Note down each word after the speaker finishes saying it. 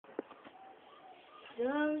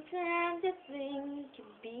Sometimes I think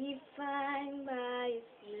you'll be fine by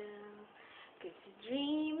yourself, 'cause a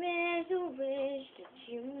dream is a wish that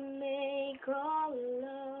you make all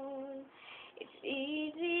alone. It's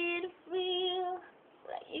easy to feel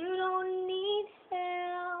like you don't need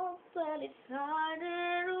help, but it's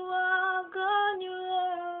harder to walk on your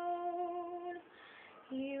own.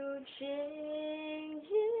 You change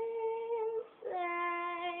inside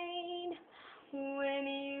when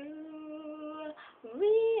you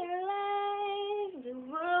realize the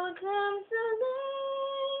world comes to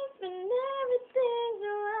life and everything's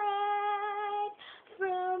right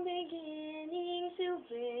from beginning to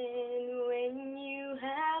end. When you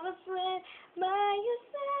have a friend by your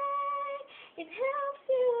side, it helps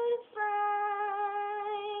you to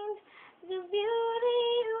find the beauty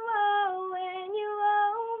you are when you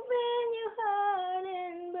open your heart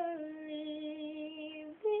and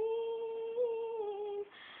believe in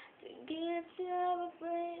the gift of a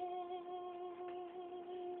friend,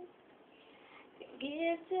 the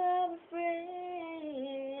gift of a friend.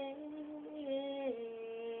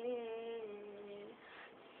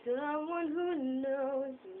 Someone who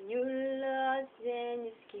knows when you're lost and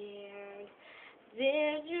you're scared,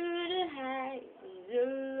 there through the highs and the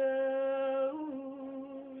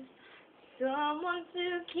lows. Someone to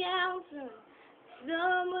count on,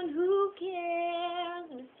 someone who cares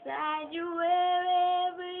beside you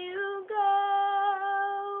wherever you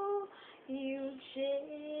go. You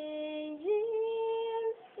change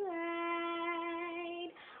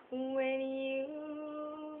inside when you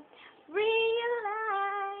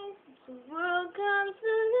realize the world comes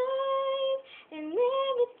to life and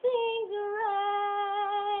everything's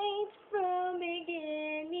right from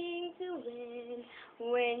beginning to end.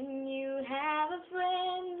 When you have a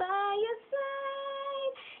friend by your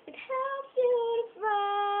side, it helps you to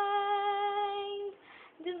find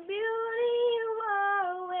the beauty you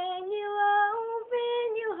are when you open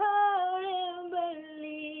your heart and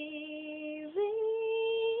believe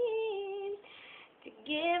in the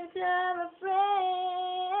gift of a friend.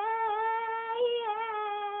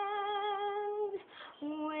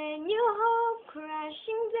 When your hope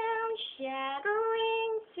crashing down,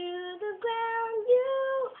 shattering to the ground,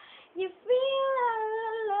 you feel all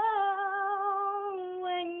alone.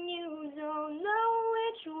 When you don't know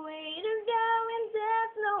which way to go and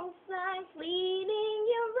there's no sign leading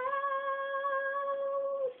you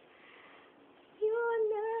round, you're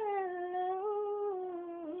not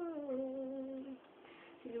alone.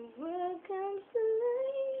 The world comes to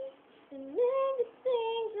life and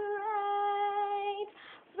everything's right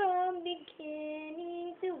from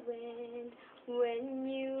beginning to end. When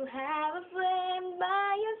you have a friend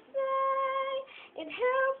by your side, it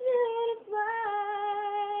helps you to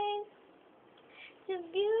find the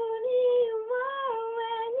beauty you are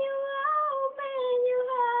when you open your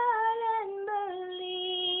heart and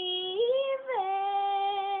believe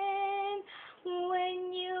in. When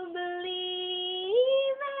you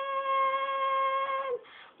believe in.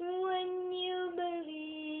 When you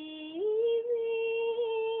believe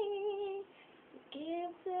in.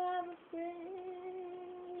 Gift of a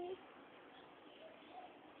friend.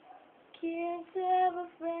 Gift of a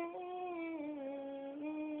friend.